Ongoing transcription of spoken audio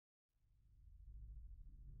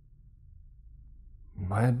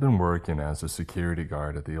I had been working as a security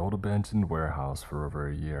guard at the old abandoned warehouse for over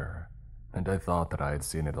a year, and I thought that I had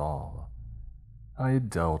seen it all. I had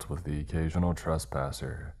dealt with the occasional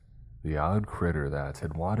trespasser, the odd critter that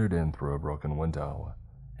had wandered in through a broken window,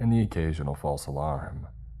 and the occasional false alarm.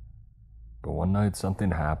 But one night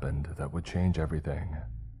something happened that would change everything.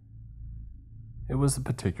 It was a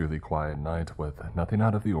particularly quiet night with nothing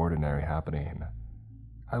out of the ordinary happening.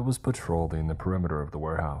 I was patrolling the perimeter of the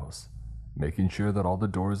warehouse, making sure that all the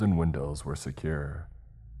doors and windows were secure,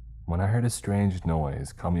 when I heard a strange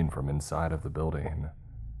noise coming from inside of the building.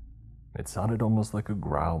 It sounded almost like a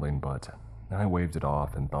growling, but I waved it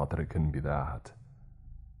off and thought that it couldn't be that.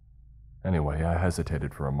 Anyway, I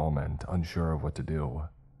hesitated for a moment, unsure of what to do.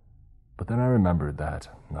 But then I remembered that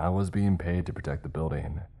I was being paid to protect the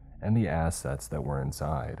building and the assets that were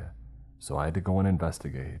inside, so I had to go and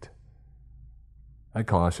investigate. I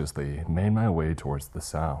cautiously made my way towards the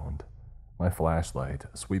sound, my flashlight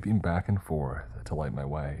sweeping back and forth to light my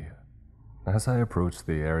way. As I approached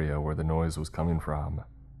the area where the noise was coming from,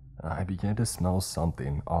 I began to smell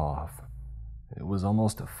something off. It was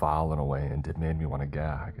almost foul in a way, and it made me want to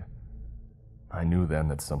gag. I knew then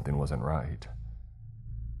that something wasn't right.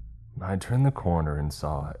 I turned the corner and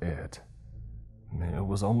saw it. It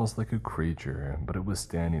was almost like a creature, but it was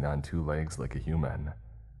standing on two legs like a human.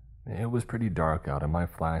 It was pretty dark out and my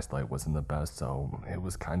flashlight wasn't the best, so it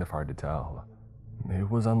was kind of hard to tell. It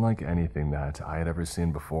was unlike anything that I had ever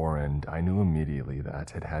seen before, and I knew immediately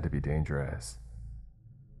that it had to be dangerous.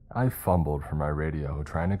 I fumbled for my radio,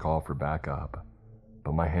 trying to call for backup,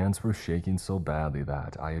 but my hands were shaking so badly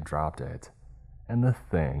that I had dropped it, and the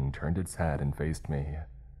thing turned its head and faced me.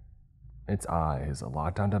 Its eyes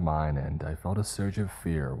locked onto mine, and I felt a surge of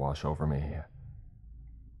fear wash over me.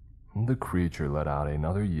 The creature let out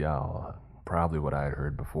another yell, probably what I had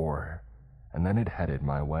heard before, and then it headed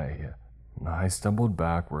my way. I stumbled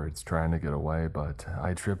backwards trying to get away, but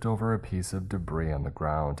I tripped over a piece of debris on the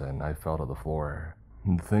ground and I fell to the floor.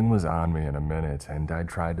 The thing was on me in a minute, and I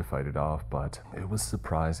tried to fight it off, but it was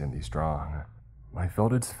surprisingly strong. I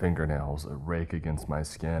felt its fingernails rake against my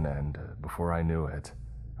skin, and before I knew it,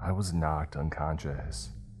 I was knocked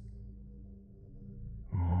unconscious.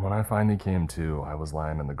 When I finally came to, I was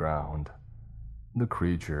lying on the ground. The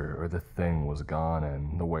creature, or the thing, was gone,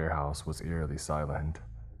 and the warehouse was eerily silent.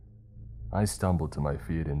 I stumbled to my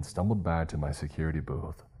feet and stumbled back to my security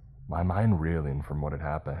booth, my mind reeling from what had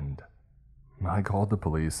happened. I called the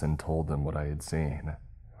police and told them what I had seen.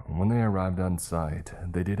 When they arrived on site,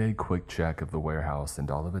 they did a quick check of the warehouse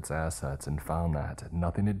and all of its assets and found that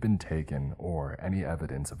nothing had been taken or any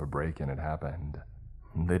evidence of a break-in had happened.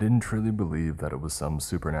 They didn't truly believe that it was some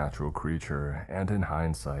supernatural creature, and in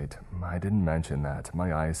hindsight, I didn't mention that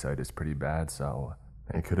my eyesight is pretty bad, so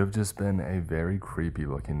it could have just been a very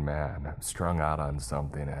creepy-looking man strung out on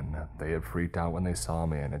something, and they had freaked out when they saw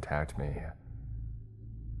me and attacked me.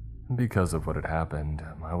 Because of what had happened,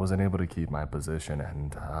 I wasn't able to keep my position,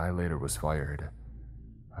 and I later was fired.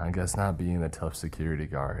 I guess not being a tough security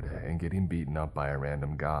guard and getting beaten up by a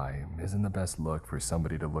random guy isn't the best look for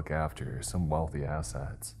somebody to look after some wealthy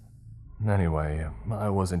assets. Anyway, I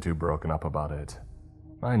wasn't too broken up about it.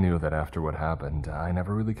 I knew that after what happened, I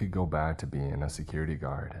never really could go back to being a security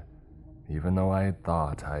guard. Even though I had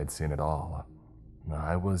thought I had seen it all,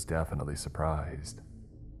 I was definitely surprised.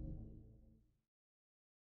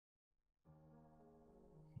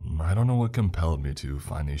 I don't know what compelled me to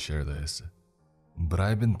finally share this, but I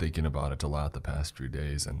have been thinking about it a lot the past few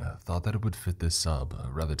days and thought that it would fit this sub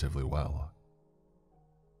relatively well.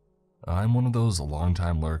 I'm one of those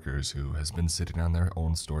long-time lurkers who has been sitting on their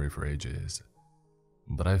own story for ages,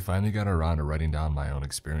 but I finally got around to writing down my own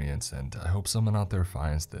experience, and I hope someone out there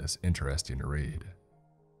finds this interesting to read.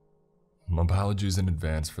 Apologies in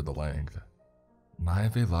advance for the length. I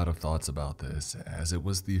have a lot of thoughts about this, as it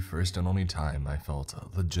was the first and only time I felt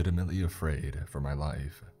legitimately afraid for my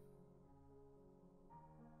life.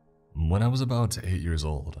 When I was about 8 years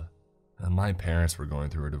old, my parents were going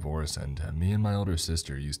through a divorce, and me and my older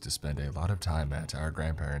sister used to spend a lot of time at our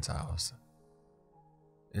grandparents' house.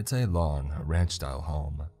 It's a long, ranch-style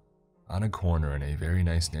home, on a corner in a very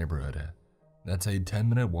nice neighborhood that's a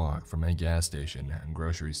 10-minute walk from a gas station,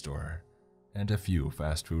 grocery store, and a few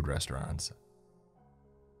fast food restaurants.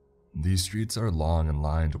 These streets are long and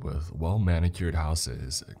lined with well-manicured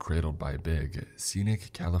houses cradled by big,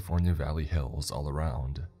 scenic California Valley hills all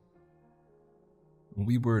around.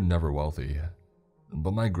 We were never wealthy,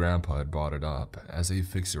 but my grandpa had bought it up as a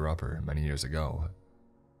fixer-upper many years ago,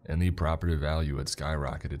 and the property value had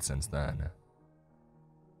skyrocketed since then.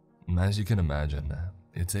 As you can imagine,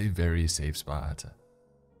 it's a very safe spot,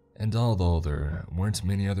 and although there weren't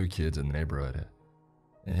many other kids in the neighborhood,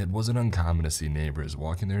 It wasn't uncommon to see neighbors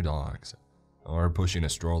walking their dogs or pushing a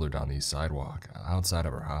stroller down the sidewalk outside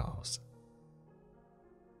of our house.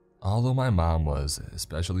 Although my mom was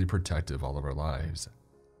especially protective all of our lives,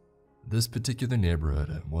 this particular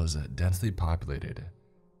neighborhood was densely populated,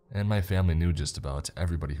 and my family knew just about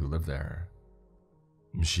everybody who lived there.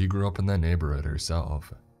 She grew up in that neighborhood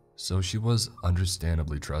herself, so she was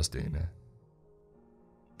understandably trusting.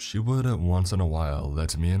 She would once in a while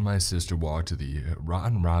let me and my sister walk to the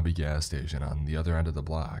Rotten Robbie gas station on the other end of the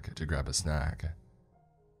block to grab a snack.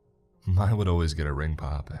 I would always get a ring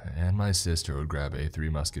pop, and my sister would grab a Three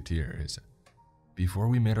Musketeers before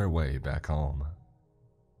we made our way back home.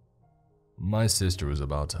 My sister was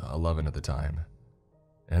about 11 at the time,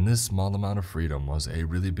 and this small amount of freedom was a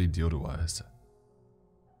really big deal to us.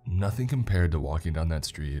 Nothing compared to walking down that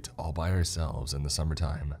street all by ourselves in the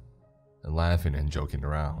summertime, laughing and joking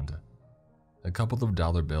around, a couple of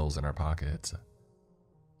dollar bills in our pockets.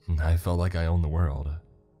 I felt like I owned the world.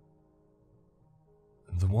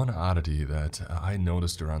 The one oddity that I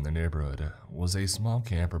noticed around the neighborhood was a small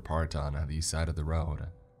camper parked on the side of the road,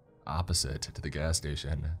 opposite to the gas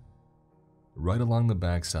station, right along the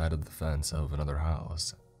back side of the fence of another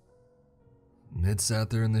house. It sat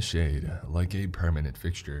there in the shade like a permanent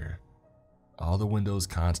fixture, all the windows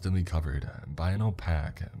constantly covered by an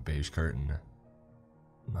opaque beige curtain.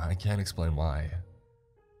 I can't explain why,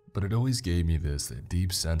 but it always gave me this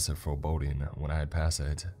deep sense of foreboding when I'd pass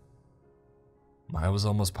it. I was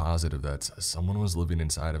almost positive that someone was living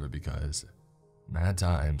inside of it because, at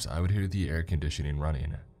times, I would hear the air conditioning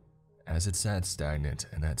running as it sat stagnant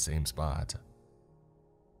in that same spot.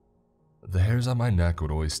 The hairs on my neck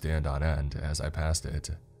would always stand on end as I passed it,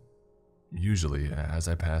 usually as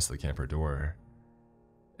I passed the camper door,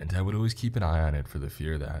 and I would always keep an eye on it for the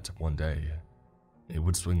fear that one day it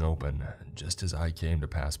would swing open just as I came to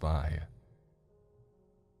pass by.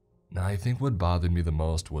 I think what bothered me the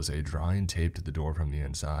most was a drawing taped to the door from the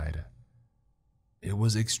inside. It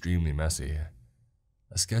was extremely messy,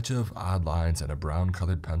 a sketch of odd lines and a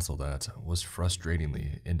brown-colored pencil that was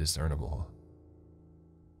frustratingly indiscernible.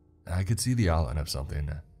 I could see the outline of something,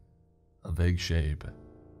 a vague shape,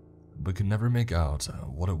 but could never make out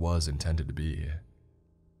what it was intended to be.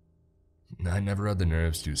 I never had the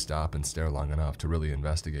nerves to stop and stare long enough to really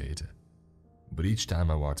investigate, but each time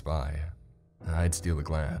I walked by, I'd steal a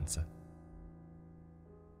glance.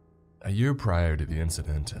 A year prior to the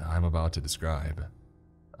incident I'm about to describe,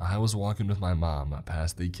 I was walking with my mom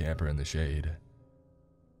past the camper in the shade.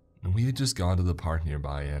 We had just gone to the park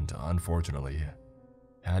nearby and, unfortunately,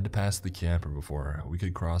 had to pass the camper before we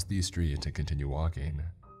could cross the street and continue walking.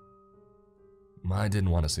 I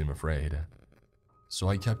didn't want to seem afraid, so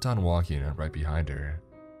I kept on walking right behind her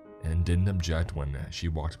and didn't object when she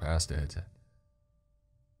walked past it.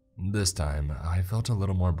 This time, I felt a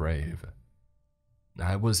little more brave.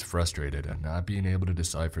 I was frustrated at not being able to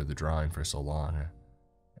decipher the drawing for so long,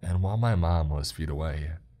 and while my mom was feet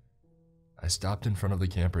away, I stopped in front of the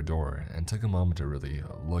camper door and took a moment to really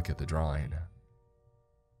look at the drawing.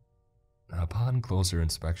 Upon closer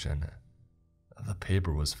inspection, the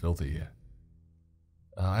paper was filthy.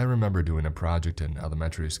 I remember doing a project in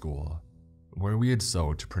elementary school where we had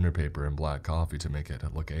soaked printer paper in black coffee to make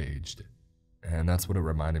it look aged, and that's what it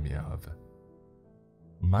reminded me of.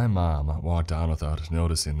 My mom walked on without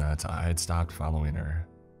noticing that I had stopped following her,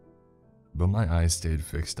 but my eyes stayed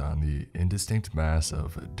fixed on the indistinct mass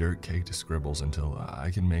of dirt-caked scribbles until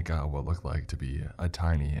I could make out what looked like to be a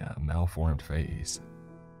tiny, malformed face.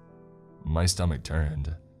 My stomach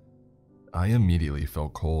turned. I immediately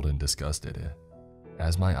felt cold and disgusted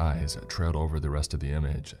as my eyes trailed over the rest of the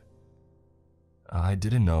image. I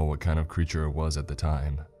didn't know what kind of creature it was at the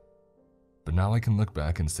time, but now I can look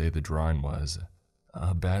back and say the drawing was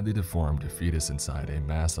a badly deformed fetus inside a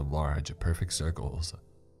mass of large, perfect circles,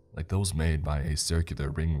 like those made by a circular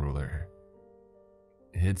ring ruler.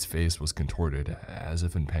 Its face was contorted as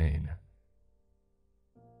if in pain.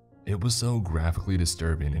 It was so graphically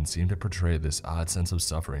disturbing and seemed to portray this odd sense of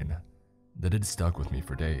suffering that it stuck with me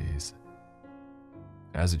for days.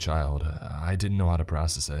 As a child, I didn't know how to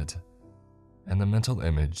process it, and the mental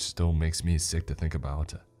image still makes me sick to think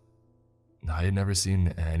about. I had never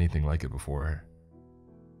seen anything like it before.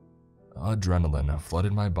 Adrenaline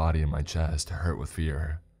flooded my body and my chest hurt with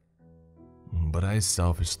fear. But I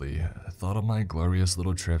selfishly thought of my glorious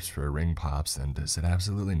little trips for ring pops and said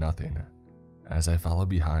absolutely nothing as I followed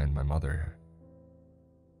behind my mother.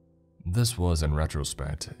 This was, in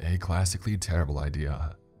retrospect, a classically terrible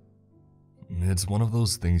idea. It's one of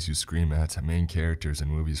those things you scream at main characters in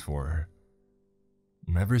movies for.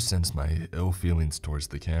 Ever since my ill feelings towards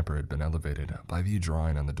the camper had been elevated by the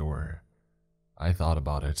drawing on the door, I thought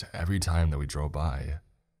about it every time that we drove by.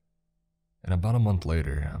 And about a month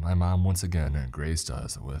later, my mom once again graced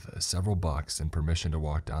us with several bucks and permission to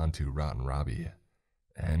walk down to Rotten Robbie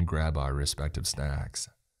and grab our respective snacks.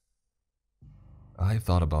 I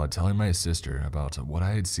thought about telling my sister about what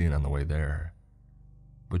I had seen on the way there,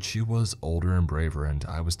 but she was older and braver, and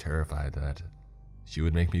I was terrified that she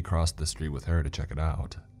would make me cross the street with her to check it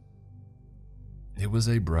out. It was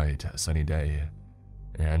a bright, sunny day,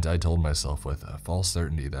 and I told myself with a false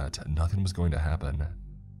certainty that nothing was going to happen.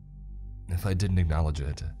 If I didn't acknowledge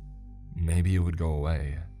it, maybe it would go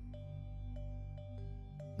away.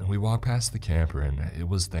 We walked past the camper, and it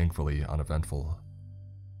was thankfully uneventful.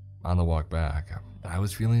 On the walk back, I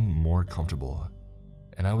was feeling more comfortable,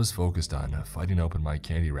 and I was focused on fighting open my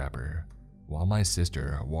candy wrapper while my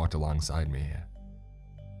sister walked alongside me.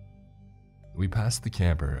 We passed the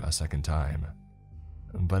camper a second time,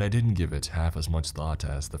 but I didn't give it half as much thought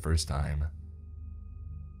as the first time.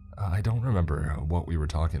 I don't remember what we were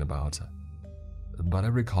talking about, but I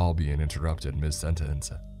recall being interrupted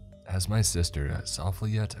mid-sentence as my sister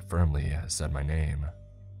softly yet firmly said my name.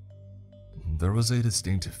 There was a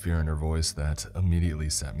distinct fear in her voice that immediately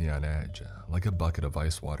set me on edge, like a bucket of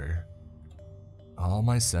ice water. All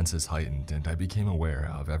my senses heightened, and I became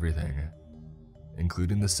aware of everything,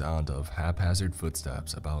 including the sound of haphazard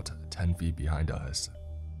footsteps about 10 feet behind us.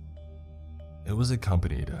 It was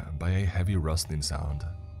accompanied by a heavy rustling sound,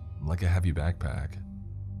 like a heavy backpack,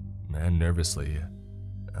 and nervously,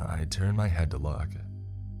 I turned my head to look.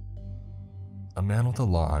 A man with a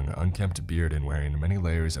long, unkempt beard and wearing many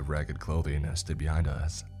layers of ragged clothing stood behind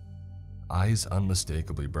us, eyes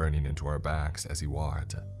unmistakably burning into our backs as he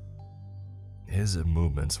walked. His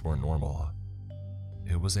movements weren't normal.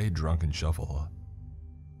 It was a drunken shuffle.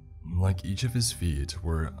 Like each of his feet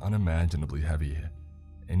were unimaginably heavy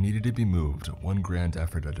and needed to be moved one grand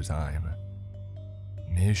effort at a time.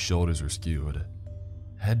 His shoulders were skewed,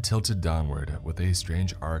 head tilted downward with a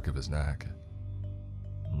strange arc of his neck.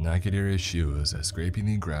 I could hear his shoes scraping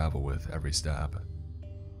the gravel with every step,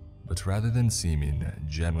 but rather than seeming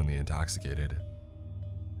genuinely intoxicated,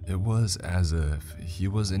 it was as if he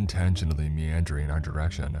was intentionally meandering our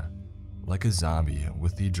direction, like a zombie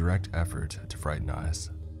with the direct effort to frighten us.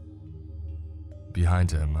 Behind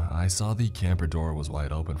him, I saw the camper door was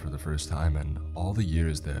wide open for the first time in all the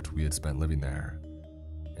years that we had spent living there,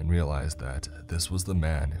 and realized that this was the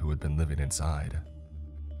man who had been living inside.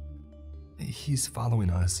 "He's following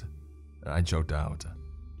us," I choked out,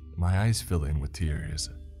 my eyes filling with tears.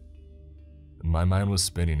 My mind was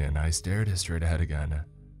spinning and I stared straight ahead again.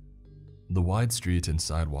 The wide street and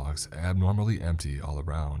sidewalks abnormally empty all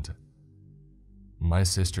around. My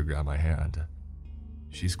sister grabbed my hand.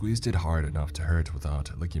 She squeezed it hard enough to hurt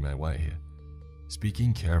without licking my way,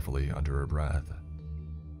 speaking carefully under her breath.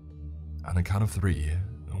 "On the count of 3,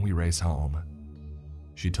 we race home,"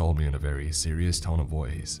 she told me in a very serious tone of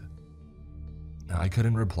voice. I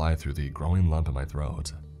couldn't reply through the growing lump in my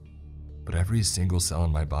throat, but every single cell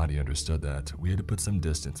in my body understood that we had to put some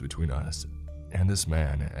distance between us and this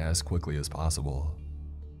man as quickly as possible.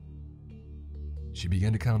 She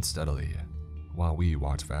began to count steadily, while we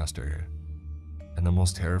walked faster, and the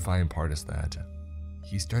most terrifying part is that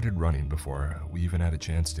he started running before we even had a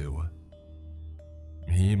chance to.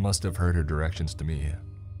 He must have heard her directions to me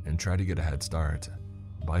and tried to get a head start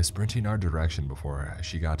by sprinting our direction before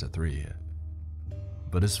she got to 3.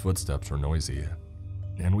 But his footsteps were noisy,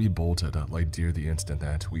 and we bolted like deer the instant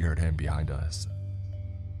that we heard him behind us.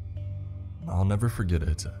 I'll never forget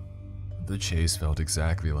it. The chase felt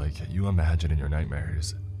exactly like you imagine in your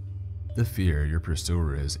nightmares. The fear your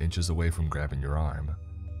pursuer is inches away from grabbing your arm,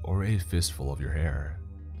 or a fistful of your hair.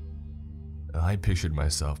 I pictured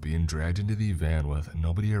myself being dragged into the van with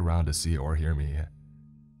nobody around to see or hear me.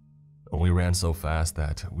 We ran so fast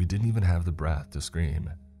that we didn't even have the breath to scream.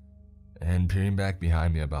 And peering back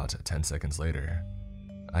behind me about 10 seconds later,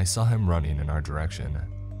 I saw him running in our direction,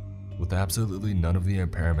 with absolutely none of the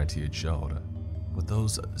impairment he had showed with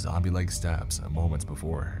those zombie-like steps moments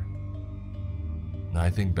before.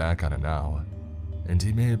 I think back on it now, and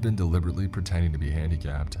he may have been deliberately pretending to be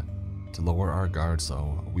handicapped to lower our guard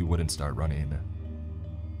so we wouldn't start running.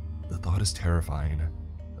 The thought is terrifying,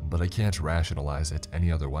 but I can't rationalize it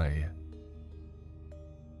any other way.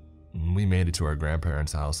 We made it to our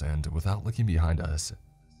grandparents' house, and without looking behind us,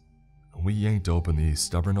 we yanked open the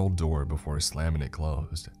stubborn old door before slamming it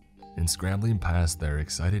closed and scrambling past their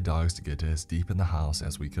excited dogs to get as deep in the house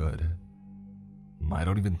as we could. I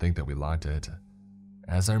don't even think that we locked it,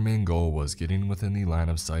 as our main goal was getting within the line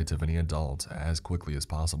of sight of any adult as quickly as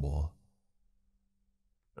possible.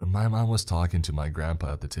 My mom was talking to my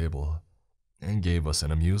grandpa at the table, and gave us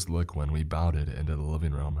an amused look when we bounded into the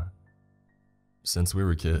living room. Since we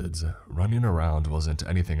were kids, running around wasn't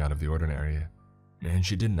anything out of the ordinary, and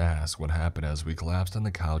she didn't ask what happened as we collapsed on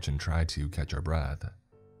the couch and tried to catch our breath.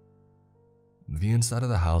 The inside of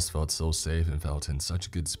the house felt so safe and felt in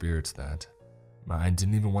such good spirits that I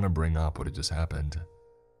didn't even want to bring up what had just happened.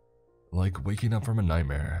 Like waking up from a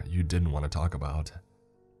nightmare you didn't want to talk about.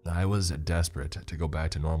 I was desperate to go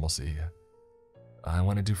back to normalcy. I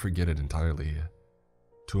wanted to forget it entirely,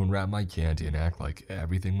 to unwrap my candy and act like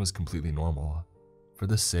everything was completely normal, for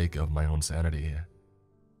the sake of my own sanity.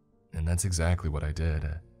 And that's exactly what I did.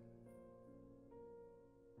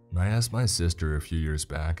 I asked my sister a few years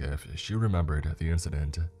back if she remembered the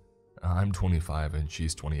incident. I'm 25 and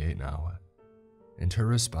she's 28 now, and her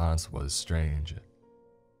response was strange.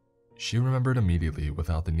 She remembered immediately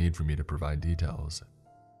without the need for me to provide details,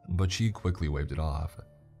 but she quickly waved it off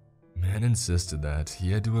and insisted that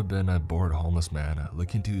he had to have been a bored homeless man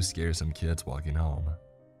looking to scare some kids walking home,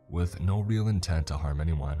 with no real intent to harm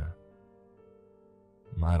anyone.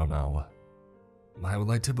 I don't know. I would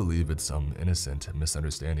like to believe it's some innocent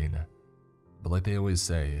misunderstanding, but like they always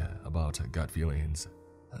say about gut feelings,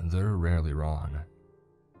 they're rarely wrong.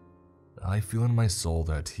 I feel in my soul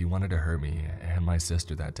that he wanted to hurt me and my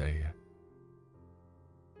sister that day.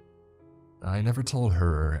 I never told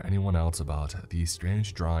her or anyone else about the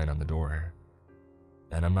strange drawing on the door,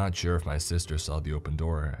 and I'm not sure if my sister saw the open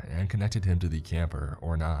door and connected him to the camper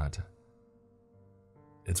or not.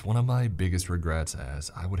 It's one of my biggest regrets,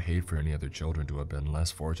 as I would hate for any other children to have been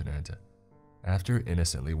less fortunate after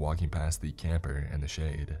innocently walking past the camper in the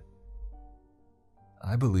shade.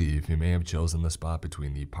 I believe he may have chosen the spot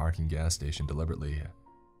between the parking gas station deliberately,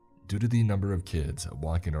 due to the number of kids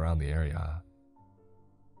walking around the area.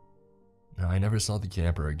 I never saw the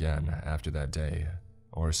camper again after that day,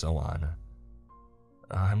 or so on.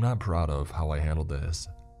 I'm not proud of how I handled this,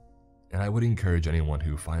 and I would encourage anyone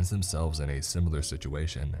who finds themselves in a similar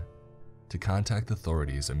situation to contact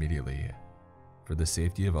authorities immediately for the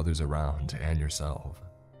safety of others around and yourself.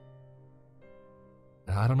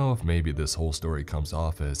 I don't know if maybe this whole story comes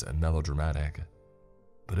off as melodramatic,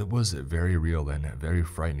 but it was very real and very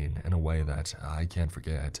frightening in a way that I can't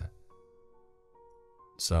forget.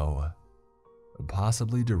 So,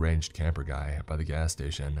 possibly deranged camper guy by the gas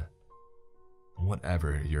station,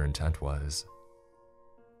 whatever your intent was,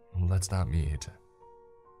 let's not meet.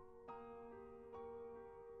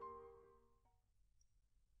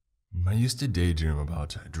 I used to daydream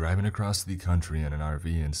about driving across the country in an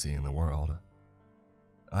RV and seeing the world.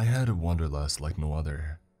 I had a wanderlust like no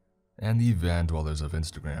other, and the van dwellers of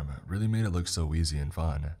Instagram really made it look so easy and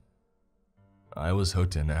fun. I was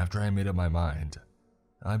hooked, and after I made up my mind,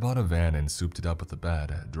 I bought a van and souped it up with a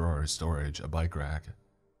bed, drawers, storage, a bike rack,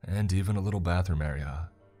 and even a little bathroom area.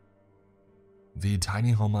 The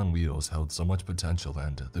tiny home on wheels held so much potential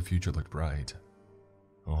and the future looked bright.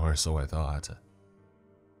 Or so I thought.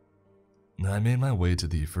 I made my way to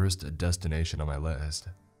the first destination on my list,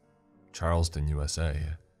 Charleston, USA.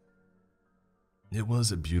 It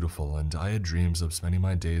was beautiful, and I had dreams of spending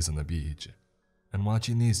my days on the beach and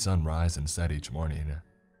watching the sun rise and set each morning.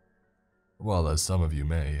 Well, as some of you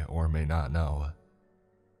may or may not know,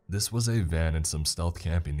 this was a van and some stealth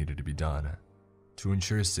camping needed to be done to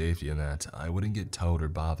ensure safety and that I wouldn't get towed or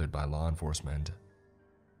bothered by law enforcement.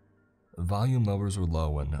 Volume levels were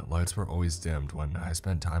low and lights were always dimmed when I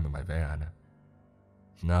spent time in my van.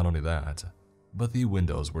 Not only that, but the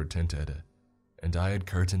windows were tinted, and I had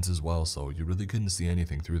curtains as well, so you really couldn't see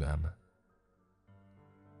anything through them.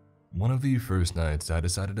 One of the first nights, I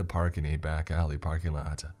decided to park in a back alley parking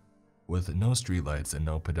lot, with no streetlights and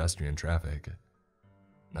no pedestrian traffic.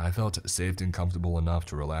 I felt safe and comfortable enough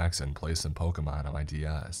to relax and play some Pokemon on my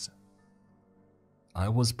DS. I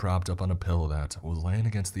was propped up on a pillow that was laying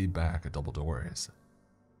against the back double doors.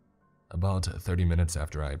 About 30 minutes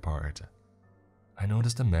after I had parked, I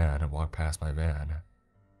noticed a man walk past my van.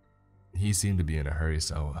 He seemed to be in a hurry,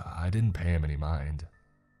 so I didn't pay him any mind.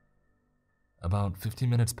 About 15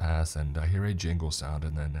 minutes pass and I hear a jingle sound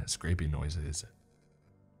and then scraping noises.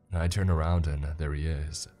 I turn around and there he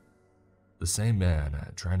is. The same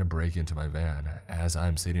man trying to break into my van as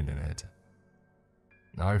I'm sitting in it.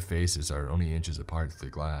 Our faces are only inches apart through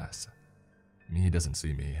the glass. He doesn't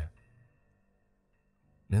see me.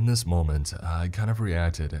 In this moment, I kind of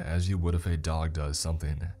reacted as you would if a dog does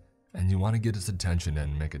something and you want to get its attention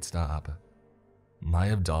and make it stop. I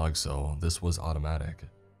have dogs, so this was automatic.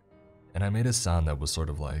 And I made a sound that was sort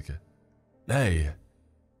of like, "Hey!"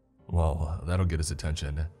 Well, that'll get his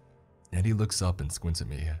attention, and he looks up and squints at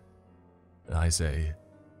me. I say,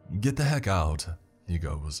 "Get the heck out." He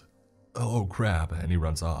goes, "Oh crap," and he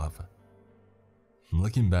runs off.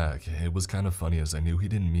 Looking back, it was kind of funny as I knew he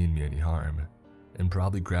didn't mean me any harm, and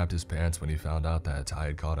probably crapped his pants when he found out that I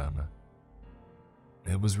had caught him.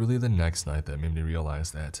 It was really the next night that made me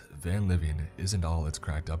realize that van living isn't all it's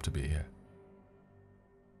cracked up to be.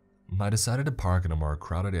 I decided to park in a more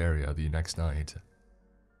crowded area the next night.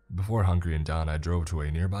 Before hunkering down, I drove to a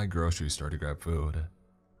nearby grocery store to grab food.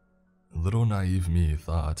 Little naive me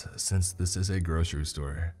thought, since this is a grocery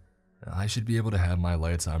store, I should be able to have my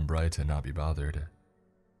lights on bright and not be bothered.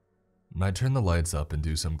 I turn the lights up and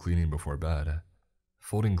do some cleaning before bed,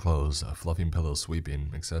 folding clothes, fluffing pillows,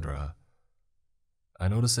 sweeping, etc. I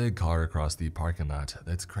notice a car across the parking lot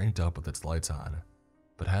that's cranked up with its lights on,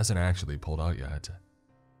 but hasn't actually pulled out yet.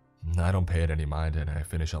 I don't pay it any mind and I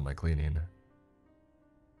finish up my cleaning.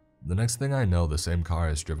 The next thing I know, the same car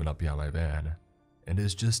is driven up behind my van and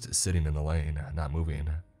is just sitting in the lane, not moving.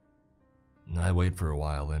 I wait for a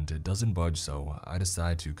while and it doesn't budge, so I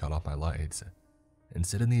decide to cut off my lights and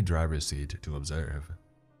sit in the driver's seat to observe.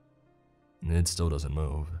 It still doesn't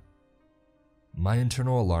move. My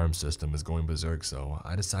internal alarm system is going berserk, so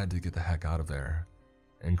I decide to get the heck out of there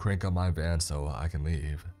and crank up my van so I can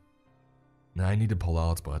leave. I need to pull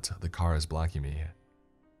out, but the car is blocking me.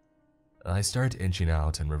 I start inching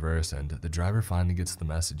out in reverse and the driver finally gets the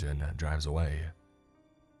message and drives away.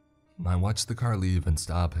 I watch the car leave and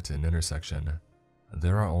stop at an intersection.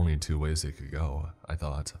 There are only two ways it could go, I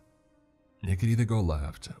thought. It could either go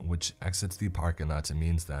left, which exits the parking lot and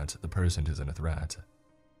means that the person isn't a threat,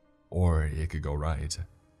 or it could go right,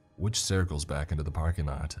 which circles back into the parking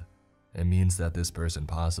lot and means that this person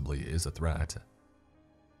possibly is a threat.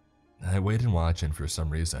 I wait and watch, and for some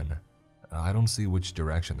reason, I don't see which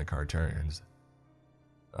direction the car turns.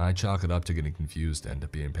 I chalk it up to getting confused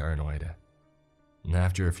and being paranoid.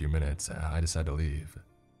 After a few minutes, I decide to leave.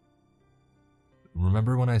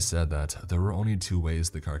 Remember when I said that there were only two ways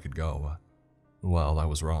the car could go? Well, I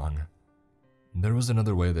was wrong. There was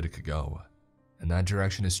another way that it could go, and that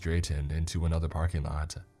direction is straightened into another parking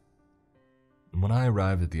lot. When I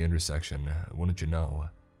arrived at the intersection, wouldn't you know,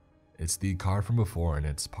 it's the car from before and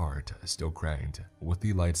its part still cranked, with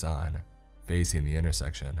the lights on, facing the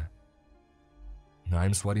intersection.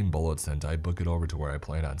 I'm sweating bullets and I book it over to where I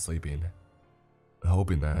plan on sleeping,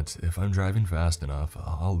 hoping that if I'm driving fast enough,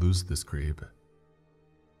 I'll lose this creep.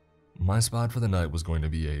 My spot for the night was going to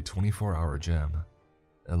be a 24-hour gym.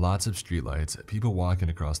 Lots of streetlights, people walking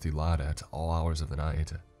across the lot at all hours of the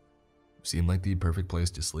night. Seemed like the perfect place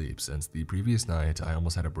to sleep since the previous night I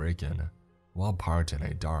almost had a break-in while parked in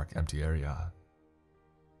a dark, empty area.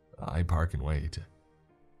 I park and wait.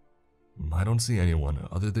 I don't see anyone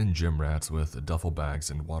other than gym rats with duffel bags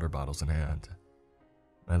and water bottles in hand.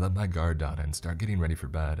 I let my guard down and start getting ready for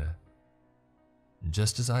bed.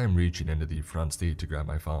 Just as I am reaching into the front seat to grab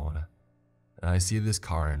my phone, I see this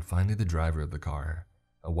car and finally the driver of the car,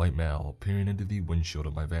 a white male, peering into the windshield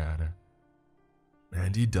of my van.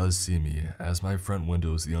 And he does see me, as my front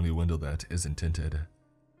window is the only window that isn't tinted.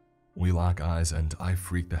 We lock eyes and I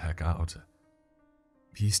freak the heck out.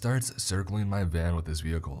 He starts circling my van with his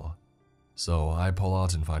vehicle, so I pull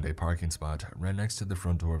out and find a parking spot right next to the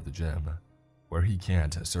front door of the gym, where he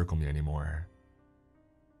can't circle me anymore.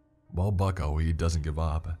 Well, bucko, he doesn't give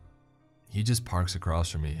up. He just parks across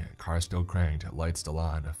from me, car still cranked, lights still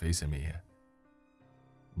on, facing me.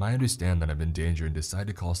 I understand that I'm in danger and decide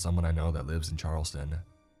to call someone I know that lives in Charleston.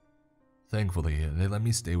 Thankfully, they let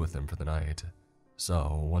me stay with them for the night,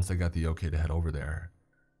 so once I got the okay to head over there,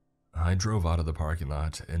 I drove out of the parking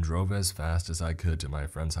lot and drove as fast as I could to my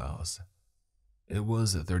friend's house. It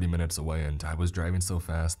was 30 minutes away and I was driving so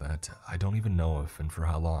fast that I don't even know if and for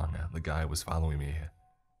how long the guy was following me.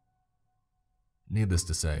 Needless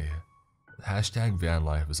to say, hashtag van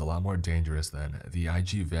life is a lot more dangerous than the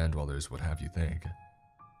IG van dwellers would have you think.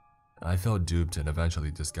 I felt duped and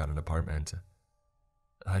eventually just got an apartment.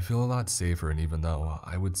 I feel a lot safer, and even though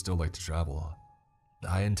I would still like to travel,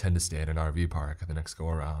 I intend to stay at an RV park the next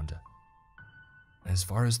go-around. As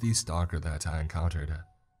far as the stalker that I encountered,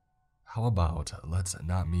 how about let's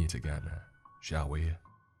not meet again, shall we?